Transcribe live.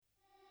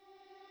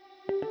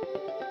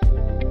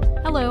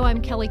Hello,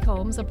 I'm Kelly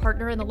Combs, a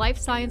partner in the Life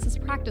Sciences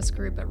Practice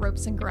Group at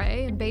Ropes &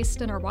 Gray and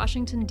based in our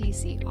Washington,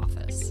 D.C.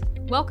 office.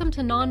 Welcome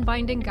to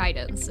Non-Binding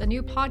Guidance, a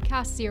new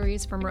podcast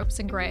series from Ropes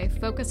 & Gray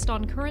focused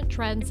on current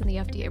trends in the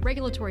FDA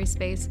regulatory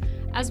space,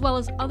 as well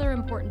as other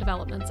important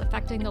developments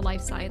affecting the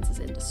life sciences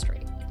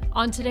industry.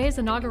 On today's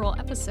inaugural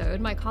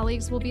episode, my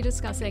colleagues will be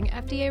discussing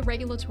FDA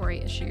regulatory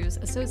issues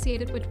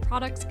associated with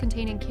products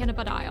containing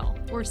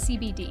cannabidiol, or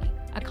CBD,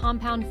 a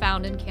compound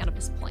found in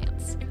cannabis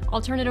plants. I'll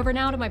turn it over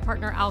now to my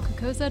partner Al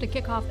Kakoza to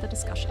kick off the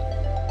discussion.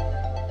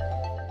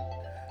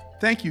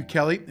 Thank you,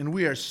 Kelly, and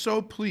we are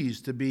so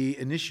pleased to be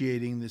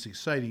initiating this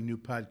exciting new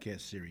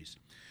podcast series.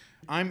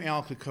 I'm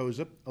Al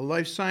Kakoza, a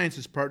life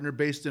sciences partner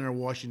based in our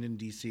Washington,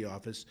 D.C.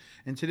 office,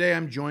 and today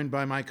I'm joined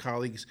by my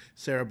colleagues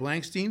Sarah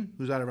Blankstein,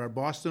 who's out of our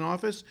Boston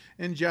office,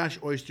 and Josh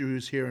Oyster,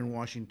 who's here in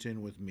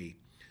Washington with me.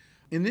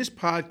 In this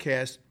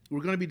podcast,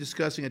 we're going to be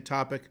discussing a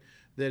topic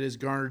that has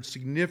garnered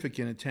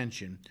significant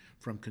attention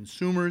from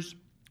consumers,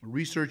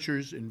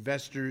 researchers,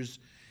 investors,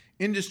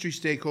 industry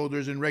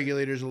stakeholders, and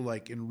regulators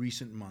alike in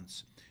recent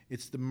months.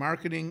 It's the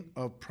marketing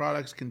of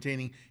products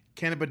containing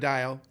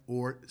cannabidiol,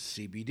 or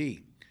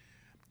CBD.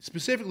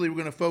 Specifically, we're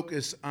going to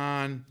focus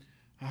on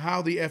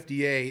how the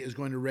FDA is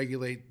going to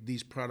regulate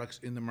these products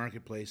in the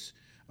marketplace,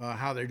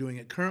 how they're doing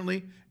it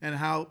currently, and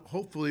how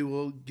hopefully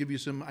we'll give you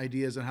some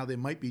ideas on how they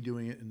might be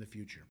doing it in the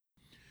future.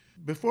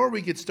 Before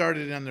we get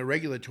started on the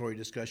regulatory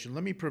discussion,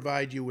 let me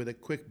provide you with a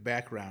quick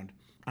background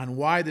on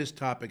why this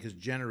topic has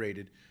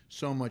generated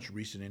so much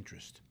recent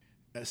interest.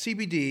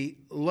 CBD,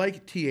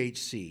 like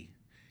THC,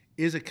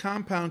 is a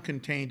compound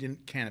contained in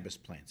cannabis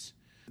plants.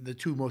 The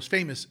two most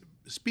famous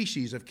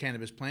species of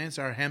cannabis plants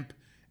are hemp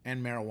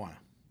and marijuana.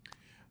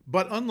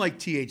 But unlike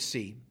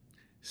THC,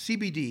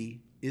 CBD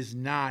is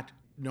not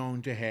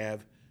known to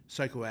have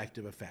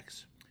psychoactive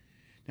effects.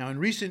 Now, in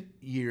recent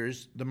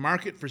years, the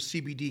market for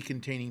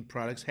CBD-containing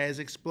products has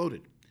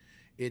exploded.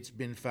 It's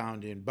been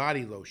found in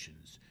body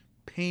lotions,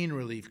 pain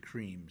relief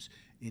creams,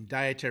 in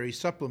dietary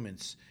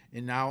supplements,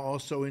 and now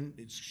also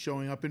it's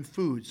showing up in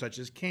foods such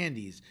as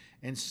candies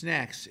and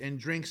snacks and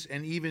drinks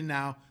and even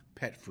now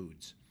pet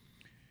foods.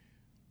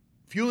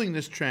 Fueling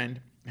this trend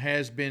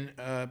has been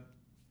a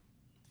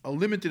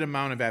limited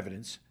amount of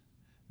evidence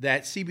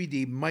that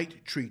CBD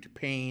might treat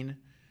pain,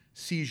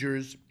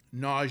 seizures,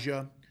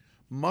 nausea,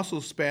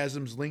 muscle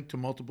spasms linked to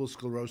multiple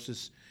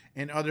sclerosis,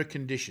 and other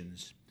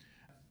conditions.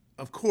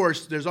 Of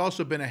course, there's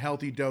also been a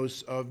healthy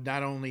dose of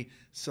not only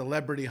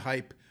celebrity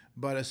hype,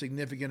 but a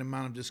significant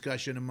amount of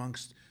discussion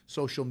amongst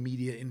social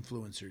media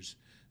influencers.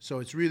 So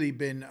it's really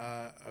been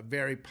a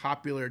very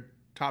popular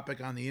topic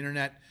on the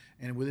internet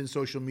and within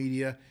social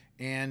media,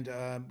 and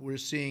we're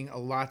seeing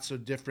lots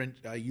of different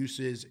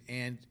uses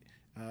and,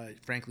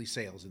 frankly,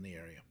 sales in the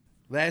area.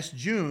 Last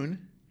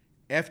June,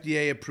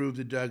 FDA approved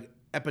the drug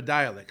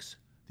Epidiolex,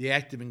 the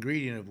active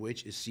ingredient of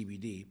which is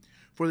CBD,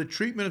 for the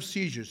treatment of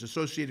seizures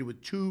associated with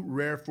two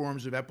rare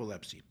forms of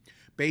epilepsy,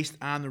 based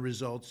on the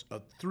results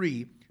of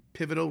 3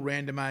 pivotal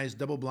randomized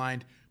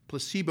double-blind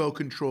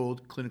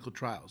placebo-controlled clinical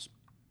trials.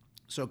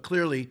 So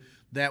clearly,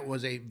 that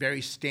was a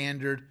very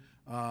standard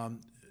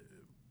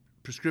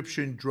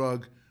prescription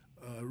drug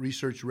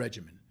research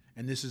regimen.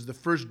 And this is the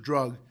first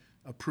drug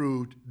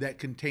approved that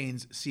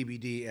contains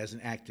CBD as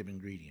an active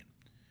ingredient.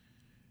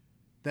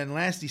 Then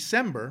last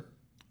December,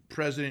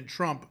 President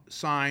Trump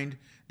signed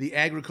the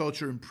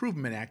Agriculture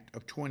Improvement Act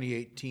of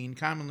 2018,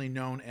 commonly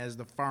known as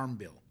the Farm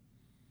Bill.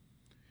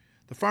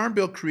 The Farm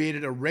Bill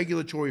created a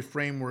regulatory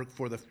framework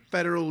for the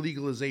federal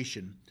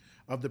legalization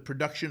of the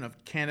production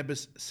of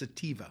cannabis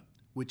sativa,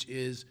 which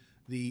is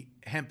the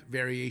hemp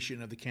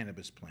variation of the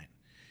cannabis plant,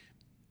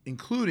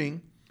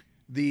 including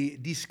the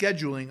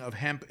descheduling of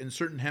hemp and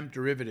certain hemp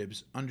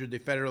derivatives under the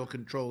Federal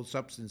Controlled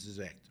Substances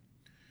Act.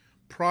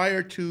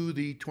 Prior to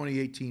the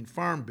 2018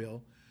 Farm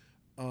Bill,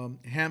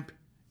 hemp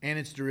and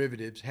its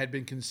derivatives had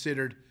been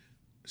considered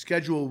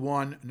Schedule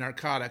I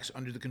narcotics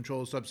under the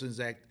Controlled Substances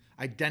Act,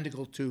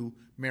 identical to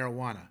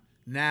marijuana.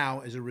 Now,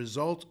 as a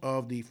result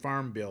of the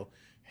Farm Bill,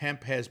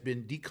 hemp has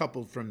been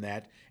decoupled from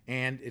that,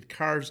 and it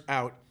carves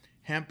out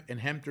hemp and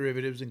hemp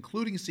derivatives,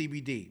 including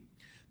CBD,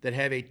 that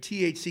have a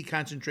THC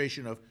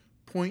concentration of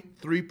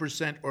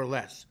 0.3% or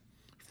less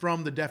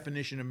from the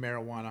definition of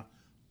marijuana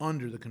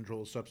under the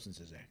Controlled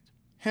Substances Act.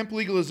 Hemp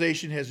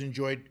legalization has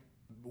enjoyed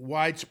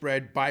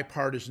widespread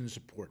bipartisan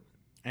support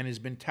and has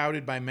been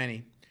touted by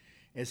many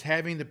as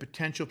having the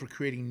potential for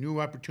creating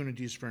new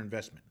opportunities for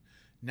investment,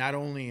 not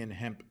only in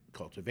hemp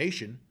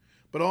cultivation,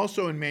 but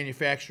also in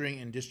manufacturing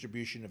and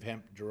distribution of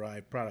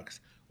hemp-derived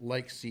products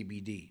like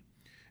CBD.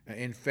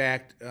 In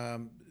fact,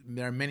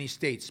 there are many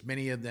states,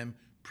 many of them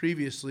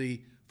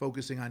previously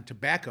focusing on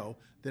tobacco,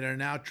 that are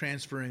now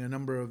transferring a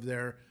number of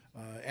their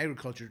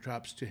agriculture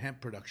crops to hemp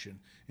production,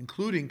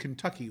 including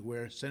Kentucky,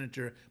 where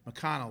Senator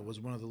McConnell was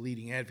one of the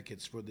leading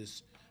advocates for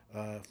this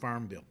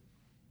Farm Bill.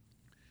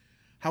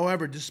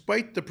 However,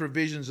 despite the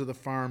provisions of the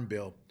Farm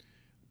Bill,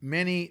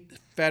 many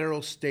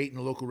federal, state,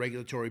 and local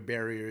regulatory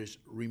barriers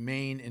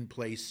remain in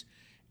place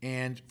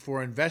And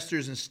for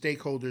investors and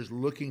stakeholders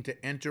looking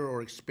to enter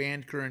or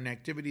expand current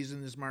activities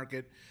in this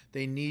market,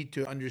 they need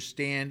to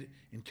understand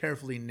and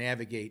carefully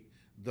navigate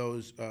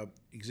those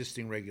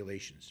existing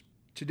regulations.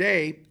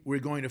 Today, we're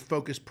going to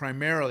focus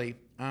primarily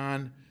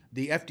on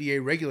the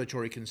FDA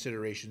regulatory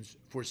considerations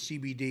for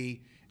CBD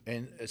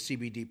and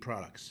CBD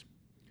products.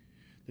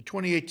 The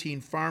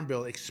 2018 Farm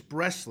Bill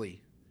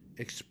expressly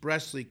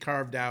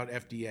carved out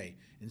FDA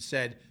and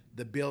said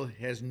the bill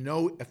has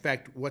no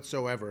effect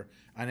whatsoever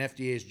on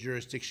FDA's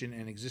jurisdiction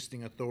and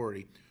existing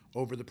authority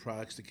over the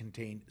products that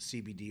contain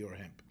CBD or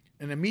hemp.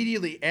 And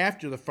immediately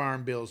after the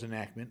Farm Bill's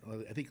enactment,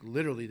 I think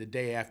literally the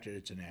day after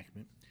its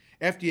enactment,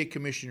 FDA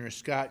Commissioner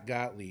Scott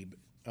Gottlieb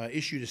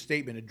issued a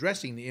statement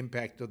addressing the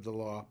impact of the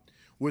law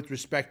with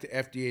respect to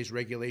FDA's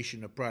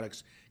regulation of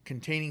products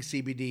containing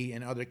CBD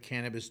and other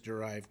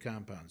cannabis-derived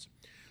compounds.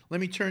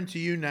 Let me turn to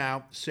you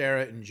now,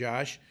 Sarah and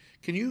Josh.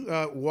 Can you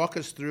walk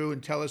us through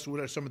and tell us what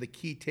are some of the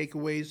key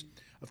takeaways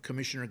of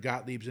Commissioner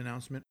Gottlieb's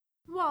announcement?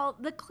 Well,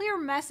 the clear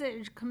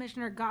message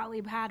Commissioner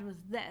Gottlieb had was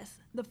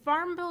this: the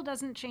Farm Bill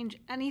doesn't change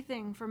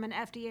anything from an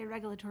FDA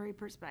regulatory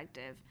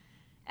perspective.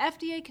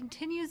 FDA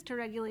continues to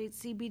regulate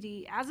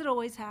CBD as it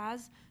always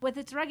has, with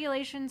its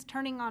regulations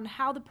turning on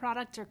how the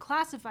products are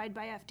classified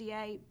by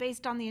FDA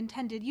based on the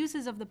intended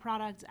uses of the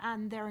products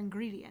and their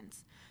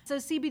ingredients. So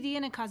CBD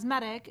in a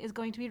cosmetic is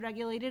going to be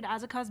regulated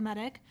as a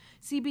cosmetic,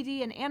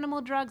 CBD in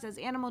animal drugs as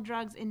animal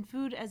drugs, in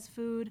food as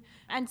food,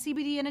 and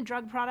CBD in a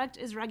drug product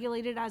is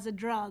regulated as a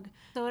drug.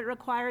 So it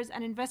requires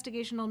an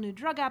investigational new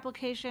drug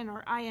application,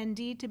 or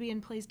IND, to be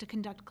in place to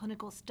conduct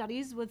clinical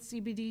studies with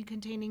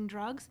CBD-containing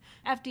drugs.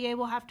 FDA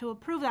will have to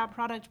approve that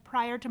product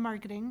prior to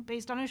marketing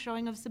based on a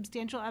showing of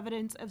substantial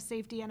evidence of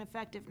safety and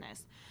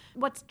effectiveness.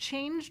 What's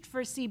changed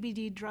for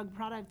CBD drug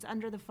products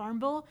under the Farm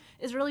Bill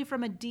is really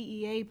from a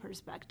DEA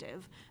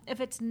perspective. If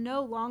it's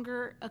no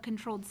longer a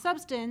controlled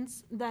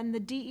substance, then the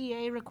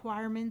DEA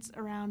requirements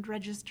around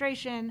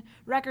registration,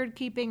 record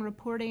keeping,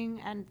 reporting,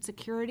 and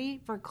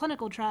security for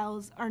clinical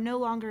trials are no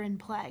longer in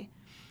play.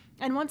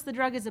 And once the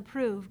drug is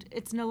approved,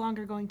 it's no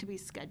longer going to be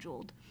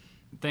scheduled.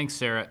 Thanks,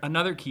 Sarah.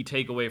 Another key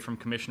takeaway from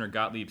Commissioner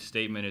Gottlieb's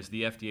statement is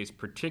the FDA's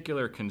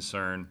particular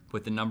concern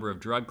with the number of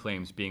drug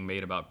claims being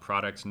made about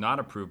products not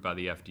approved by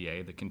the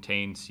FDA that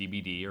contain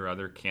CBD or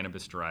other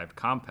cannabis-derived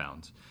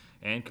compounds.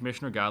 And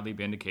Commissioner Gottlieb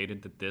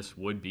indicated that this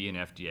would be an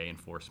FDA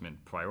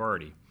enforcement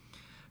priority.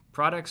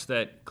 Products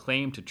that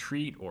claim to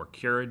treat or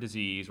cure a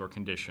disease or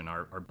condition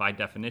are by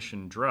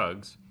definition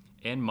drugs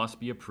and must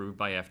be approved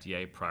by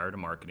FDA prior to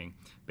marketing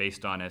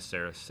based on, as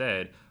Sarah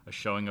said, a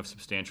showing of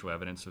substantial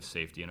evidence of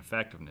safety and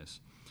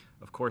effectiveness.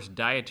 Of course,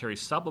 dietary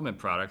supplement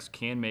products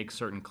can make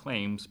certain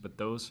claims, but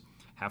those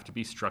have to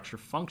be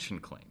structure-function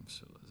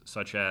claims,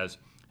 such as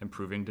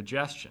improving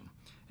digestion,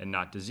 and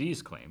not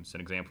disease claims,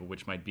 an example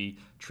which might be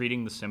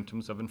treating the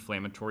symptoms of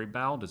inflammatory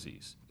bowel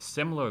disease.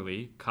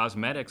 Similarly,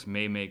 cosmetics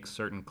may make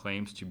certain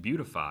claims to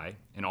beautify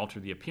and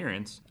alter the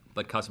appearance,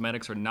 but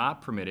cosmetics are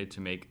not permitted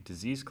to make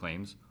disease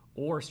claims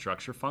or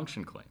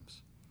structure-function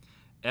claims.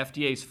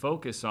 FDA's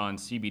focus on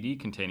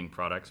CBD-containing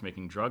products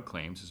making drug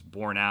claims is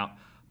borne out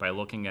by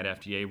looking at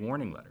FDA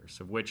warning letters,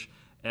 of which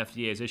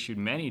FDA has issued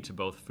many to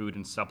both food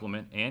and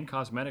supplement and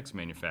cosmetics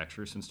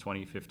manufacturers since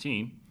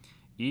 2015,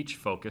 each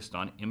focused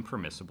on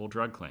impermissible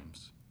drug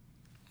claims.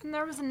 And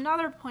there was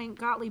another point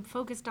Gottlieb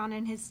focused on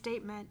in his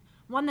statement,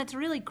 one that's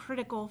really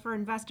critical for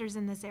investors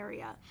in this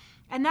area.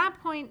 And that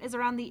point is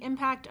around the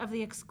impact of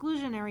the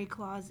exclusionary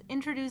clause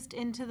introduced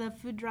into the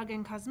Food, Drug,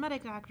 and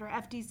Cosmetic Act, or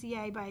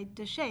FDCA, by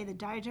DSHEA, the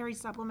Dietary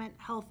Supplement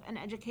Health and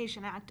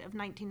Education Act of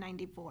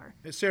 1994.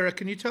 Sarah,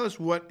 can you tell us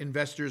what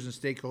investors and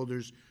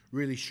stakeholders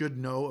really should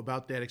know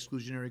about that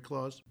exclusionary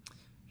clause?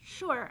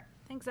 Sure.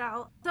 Thanks,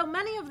 Al. So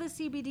many of the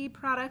CBD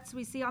products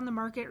we see on the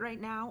market right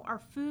now are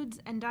foods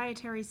and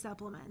dietary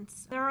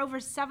supplements. There are over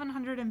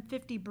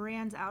 750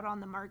 brands out on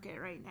the market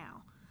right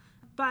now.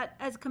 But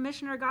as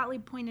Commissioner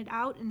Gottlieb pointed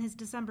out in his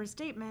December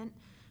statement,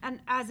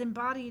 and as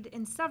embodied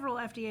in several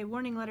FDA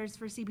warning letters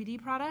for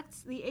CBD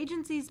products, the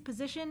agency's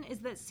position is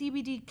that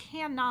CBD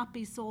cannot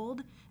be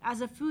sold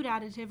as a food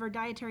additive or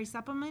dietary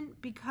supplement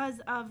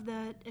because of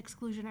the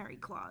exclusionary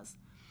clause.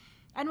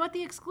 And what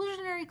the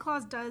exclusionary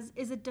clause does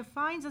is it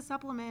defines a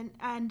supplement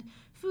and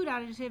food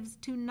additives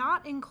to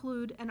not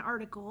include an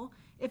article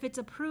if it's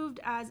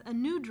approved as a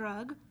new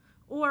drug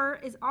or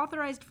is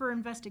authorized for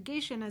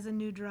investigation as a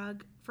new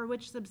drug for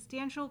which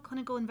substantial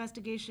clinical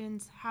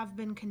investigations have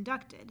been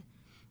conducted.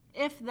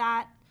 If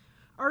that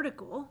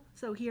article,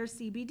 so here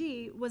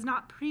CBD, was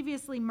not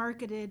previously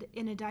marketed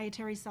in a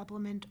dietary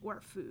supplement or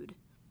food.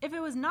 If it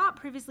was not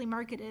previously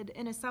marketed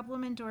in a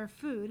supplement or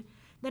food,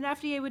 then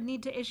FDA would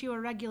need to issue a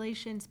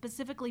regulation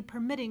specifically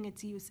permitting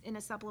its use in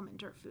a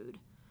supplement or food.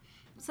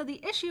 So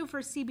the issue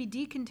for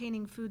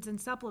CBD-containing foods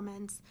and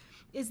supplements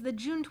is the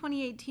June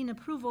 2018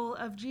 approval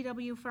of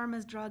GW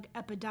Pharma's drug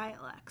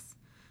Epidiolex.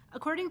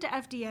 According to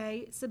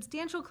FDA,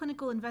 substantial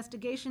clinical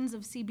investigations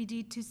of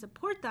CBD to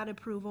support that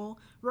approval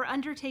were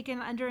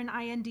undertaken under an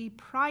IND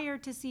prior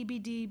to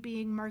CBD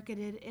being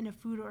marketed in a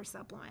food or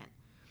supplement.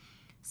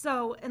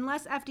 So,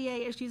 unless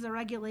FDA issues a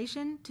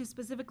regulation to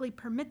specifically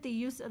permit the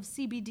use of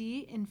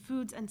CBD in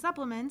foods and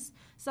supplements,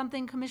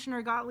 something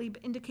Commissioner Gottlieb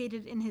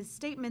indicated in his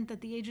statement that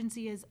the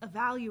agency is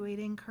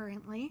evaluating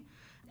currently,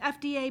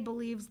 FDA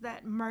believes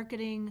that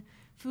marketing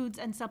foods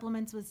and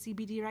supplements with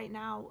CBD right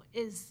now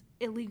is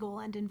illegal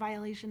and in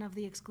violation of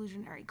the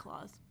exclusionary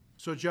clause.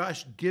 So,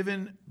 Josh,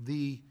 given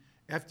the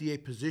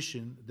FDA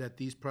position that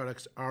these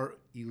products are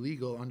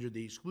illegal under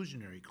the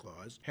exclusionary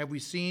clause, have we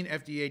seen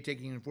FDA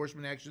taking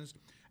enforcement actions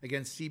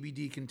against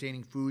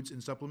CBD-containing foods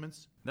and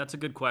supplements? That's a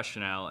good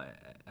question, Al.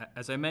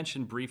 As I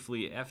mentioned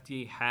briefly,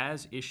 FDA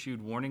has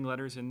issued warning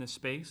letters in this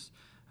space.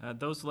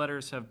 Those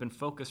letters have been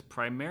focused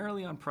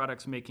primarily on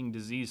products making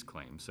disease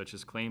claims, such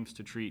as claims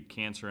to treat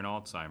cancer and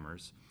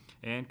Alzheimer's.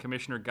 And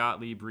Commissioner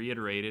Gottlieb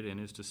reiterated in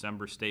his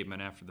December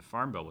statement after the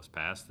Farm Bill was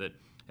passed that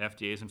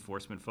FDA's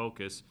enforcement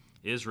focus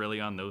is really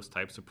on those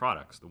types of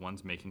products, the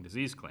ones making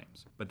disease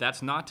claims. But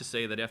that's not to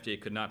say that FDA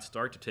could not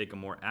start to take a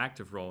more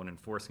active role in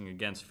enforcing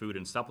against food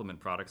and supplement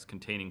products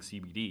containing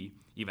CBD,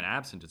 even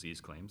absent disease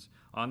claims,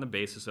 on the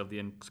basis of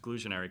the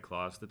exclusionary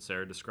clause that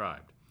Sarah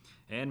described.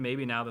 And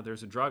maybe now that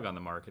there's a drug on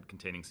the market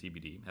containing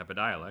CBD,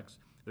 Epidiolex,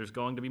 there's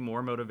going to be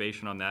more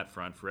motivation on that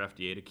front for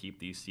FDA to keep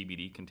these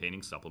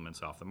CBD-containing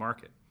supplements off the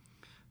market.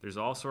 There's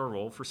also a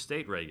role for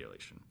state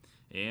regulation.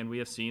 And we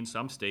have seen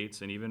some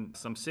states and even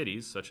some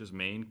cities, such as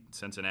Maine,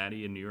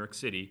 Cincinnati, and New York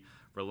City,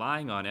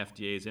 relying on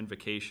FDA's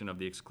invocation of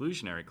the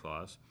exclusionary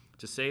clause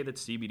to say that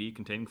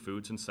CBD-containing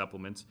foods and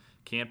supplements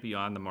can't be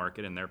on the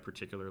market in their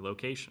particular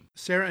location.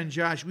 Sarah and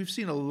Josh, we've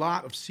seen a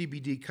lot of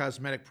CBD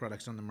cosmetic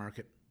products on the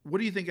market. What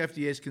do you think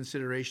FDA's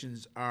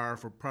considerations are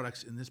for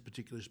products in this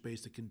particular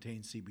space that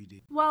contain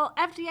CBD? Well,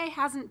 FDA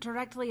hasn't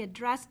directly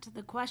addressed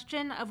the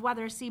question of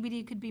whether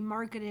CBD could be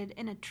marketed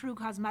in a true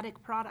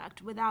cosmetic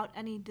product without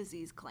any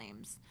disease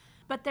claims.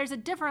 But there's a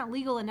different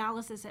legal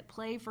analysis at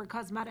play for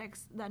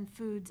cosmetics than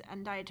foods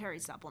and dietary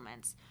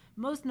supplements.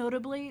 Most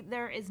notably,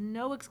 there is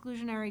no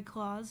exclusionary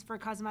clause for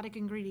cosmetic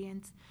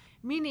ingredients,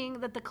 meaning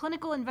that the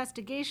clinical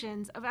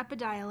investigations of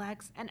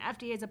Epidiolex and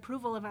FDA's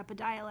approval of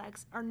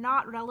Epidiolex are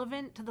not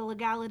relevant to the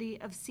legality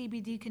of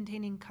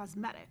CBD-containing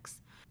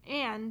cosmetics.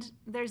 And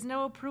there's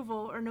no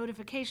approval or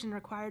notification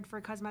required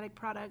for cosmetic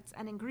products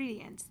and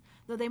ingredients,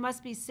 though they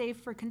must be safe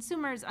for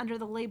consumers under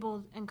the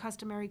labeled and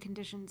customary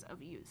conditions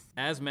of use.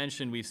 As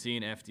mentioned, we've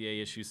seen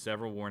FDA issue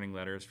several warning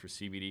letters for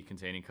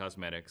CBD-containing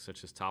cosmetics,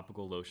 such as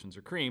topical lotions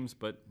or creams,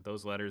 but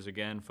those letters,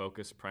 again,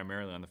 focus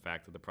primarily on the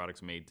fact that the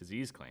products made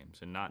disease claims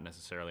and not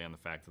necessarily on the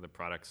fact that the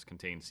products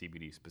contain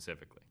CBD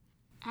specifically.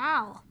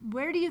 Al,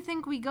 where do you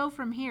think we go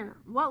from here?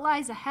 What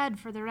lies ahead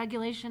for the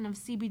regulation of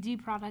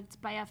CBD products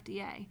by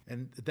FDA?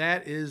 And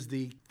that is,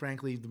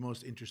 frankly, the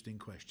most interesting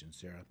question,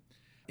 Sarah.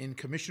 In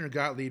Commissioner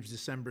Gottlieb's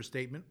December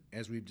statement,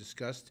 as we've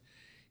discussed,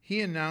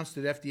 he announced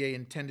that FDA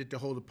intended to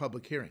hold a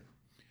public hearing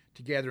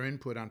to gather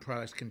input on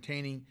products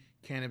containing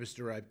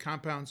cannabis-derived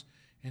compounds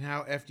and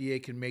how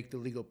FDA can make the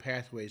legal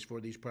pathways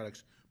for these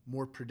products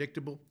more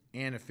predictable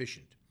and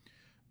efficient.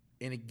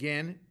 And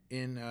again,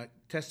 in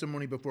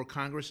testimony before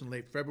Congress in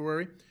late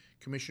February,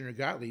 Commissioner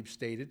Gottlieb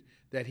stated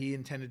that he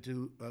intended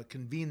to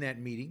convene that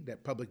meeting,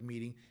 that public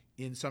meeting,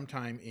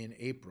 sometime in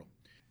April.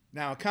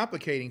 Now, a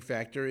complicating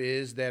factor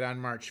is that on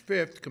March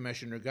 5th,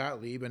 Commissioner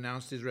Gottlieb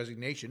announced his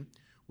resignation,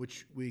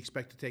 which we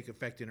expect to take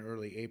effect in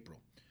early April.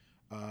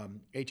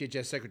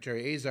 HHS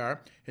Secretary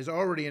Azar has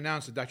already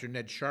announced that Dr.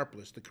 Ned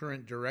Sharpless, the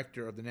current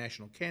director of the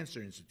National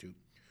Cancer Institute,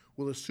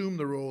 will assume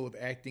the role of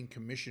acting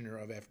commissioner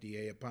of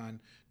FDA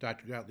upon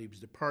Dr. Gottlieb's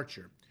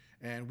departure.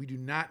 And we do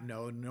not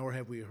know, nor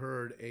have we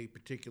heard a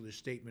particular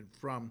statement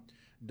from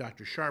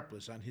Dr.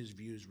 Sharpless on his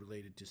views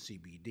related to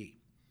CBD.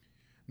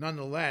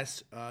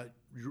 Nonetheless,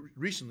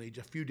 recently,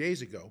 just a few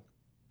days ago,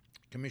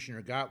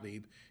 Commissioner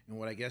Gottlieb, in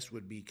what I guess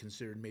would be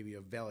considered maybe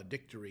a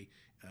valedictory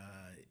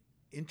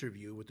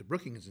interview with the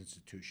Brookings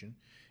Institution,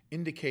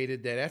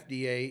 indicated that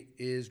FDA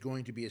is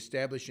going to be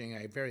establishing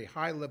a very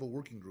high-level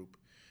working group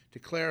to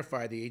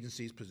clarify the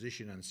agency's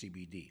position on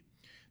CBD.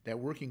 That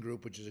working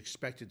group, which is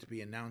expected to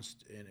be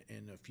announced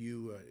in a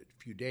few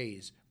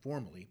days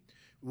formally,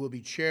 will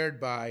be chaired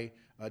by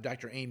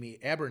Dr. Amy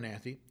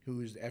Abernathy,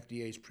 who is the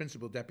FDA's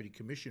Principal Deputy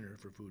Commissioner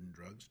for Food and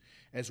Drugs,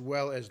 as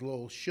well as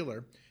Lowell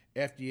Schiller,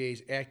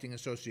 FDA's Acting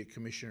Associate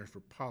Commissioner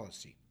for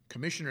Policy.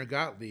 Commissioner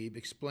Gottlieb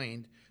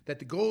explained that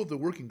the goal of the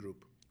working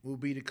group will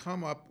be to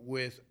come up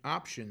with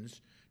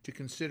options to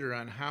consider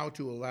on how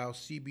to allow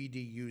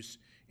CBD use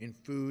in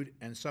food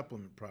and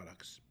supplement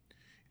products.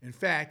 In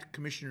fact,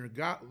 Commissioner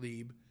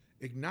Gottlieb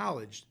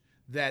acknowledged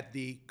that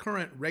the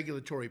current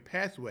regulatory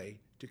pathway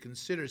to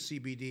consider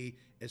CBD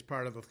as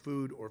part of a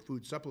food or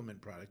food supplement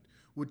product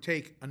would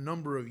take a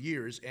number of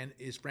years and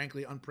is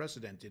frankly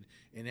unprecedented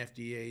in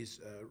FDA's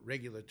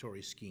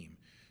regulatory scheme.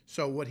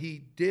 So what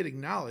he did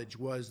acknowledge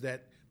was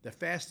that the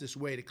fastest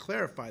way to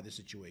clarify the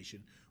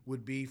situation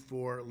would be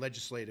for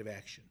legislative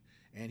action.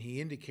 And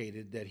he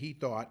indicated that he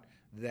thought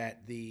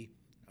that the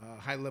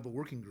high-level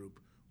working group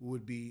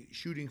would be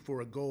shooting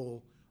for a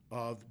goal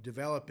of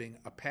developing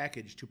a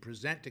package to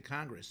present to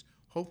Congress,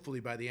 hopefully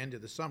by the end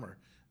of the summer,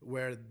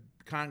 where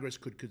Congress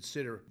could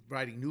consider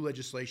writing new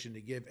legislation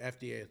to give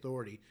FDA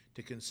authority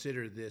to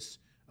consider this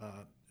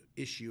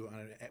issue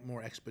on a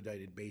more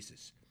expedited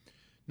basis.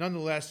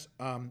 Nonetheless,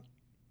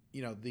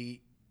 the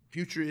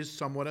future is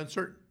somewhat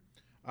uncertain.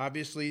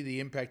 Obviously, the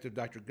impact of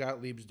Dr.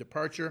 Gottlieb's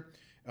departure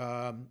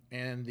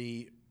and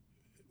the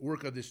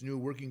work of this new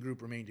working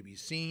group remain to be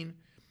seen,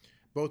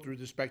 both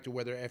with respect to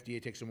whether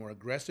FDA takes a more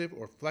aggressive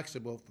or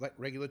flexible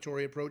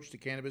regulatory approach to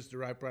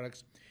cannabis-derived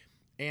products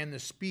and the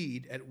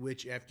speed at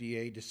which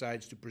FDA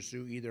decides to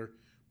pursue either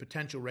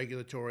potential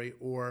regulatory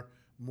or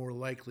more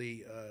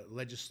likely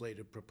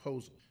legislative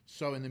proposals.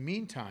 So in the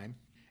meantime,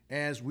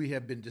 as we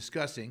have been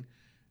discussing,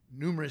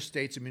 numerous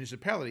states and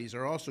municipalities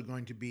are also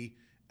going to be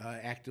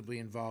actively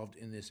involved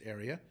in this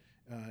area,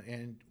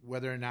 and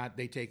whether or not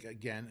they take,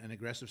 again, an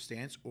aggressive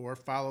stance or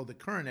follow the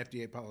current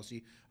FDA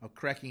policy of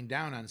cracking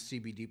down on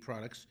CBD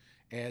products,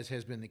 as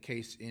has been the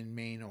case in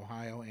Maine,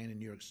 Ohio, and in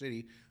New York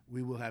City,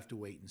 we will have to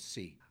wait and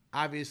see.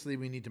 Obviously,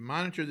 we need to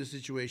monitor the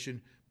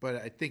situation, but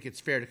I think it's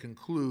fair to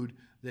conclude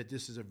that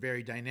this is a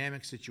very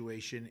dynamic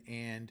situation,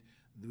 and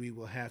we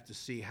will have to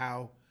see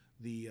how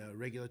the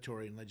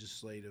regulatory and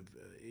legislative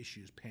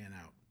issues pan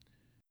out.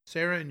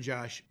 Sarah and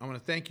Josh, I want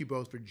to thank you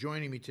both for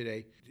joining me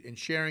today and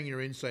sharing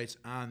your insights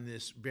on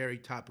this very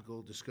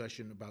topical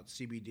discussion about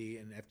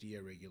CBD and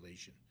FDA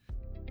regulation.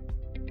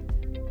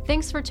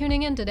 Thanks for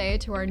tuning in today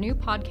to our new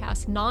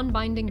podcast,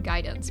 Non-Binding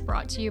Guidance,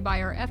 brought to you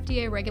by our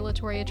FDA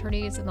regulatory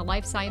attorneys in the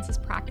life sciences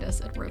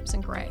practice at Ropes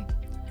 & Gray.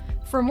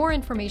 For more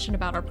information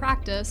about our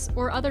practice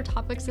or other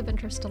topics of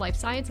interest to life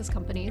sciences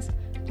companies,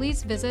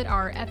 please visit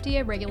our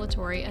FDA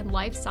regulatory and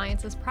life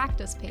sciences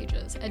practice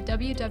pages at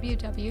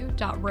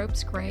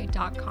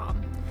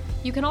www.ropesgray.com.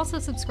 You can also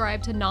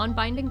subscribe to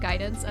Non-Binding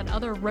Guidance and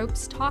other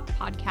Ropes Talk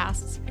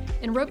podcasts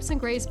in Ropes &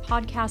 Gray's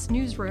podcast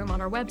newsroom on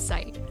our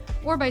website,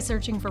 or by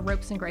searching for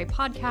Ropes & Gray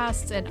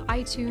podcasts at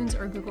iTunes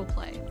or Google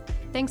Play.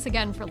 Thanks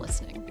again for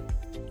listening.